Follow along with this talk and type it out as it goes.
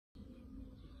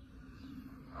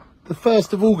The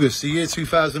 1st of August, the year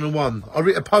 2001, I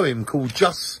wrote a poem called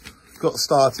Just Got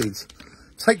Started.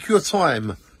 Take your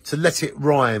time to let it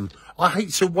rhyme. I hate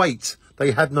to wait,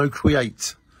 they had no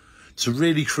create. To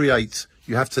really create,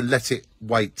 you have to let it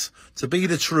wait. To be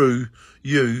the true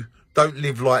you, don't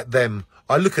live like them.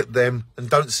 I look at them and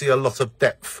don't see a lot of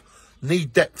depth.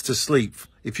 Need depth to sleep.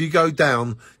 If you go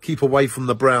down, keep away from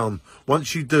the brown.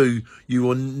 Once you do, you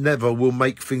will never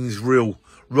make things real.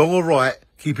 Wrong or right,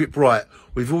 keep it bright.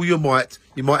 With all your might,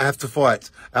 you might have to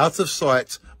fight. Out of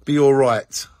sight, be all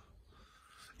right.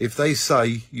 If they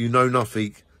say you know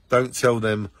nothing, don't tell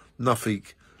them nothing.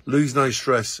 Lose no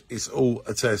stress, it's all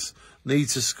a test. Need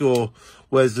to score,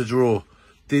 where's the draw?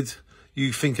 Did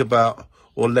you think about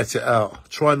or let it out?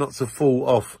 Try not to fall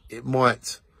off, it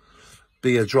might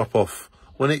be a drop off.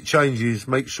 When it changes,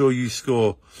 make sure you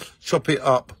score. Chop it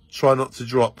up, try not to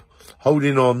drop.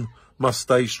 Holding on, must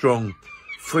stay strong.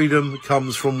 Freedom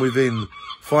comes from within.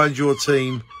 Find your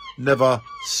team, never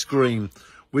scream.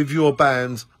 With your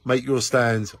band, make your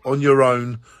stand. On your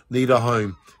own, need a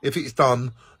home. If it's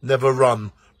done, never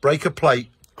run. Break a plate,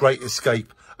 great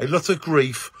escape. A lot of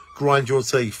grief, grind your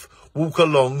teeth. Walk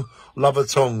along, love a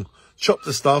tongue. Chop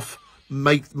the stuff,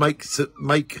 make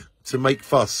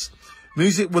fuss.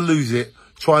 Music will lose it,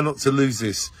 try not to lose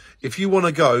this. If you want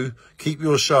to go, keep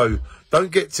your show.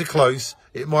 Don't get too close,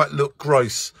 it might look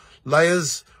gross.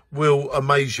 Layers will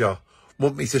amaze ya.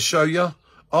 Want me to show ya?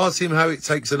 Ask him how it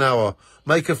takes an hour.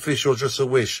 Make a fish or just a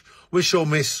wish. Wish or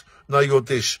miss, know your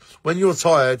dish. When you're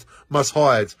tired, must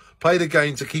hide. Play the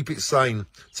game to keep it sane.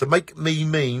 To make me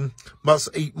mean, must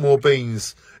eat more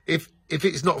beans. If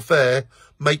it's not fair,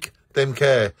 make them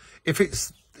care.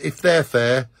 If they're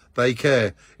fair, they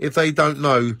care. If they don't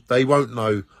know, they won't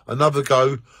know. Another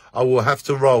go, I will have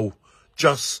to roll.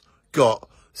 Just got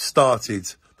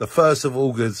started. The 1st of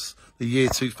August, the year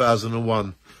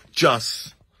 2001.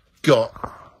 Just got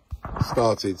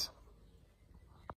started.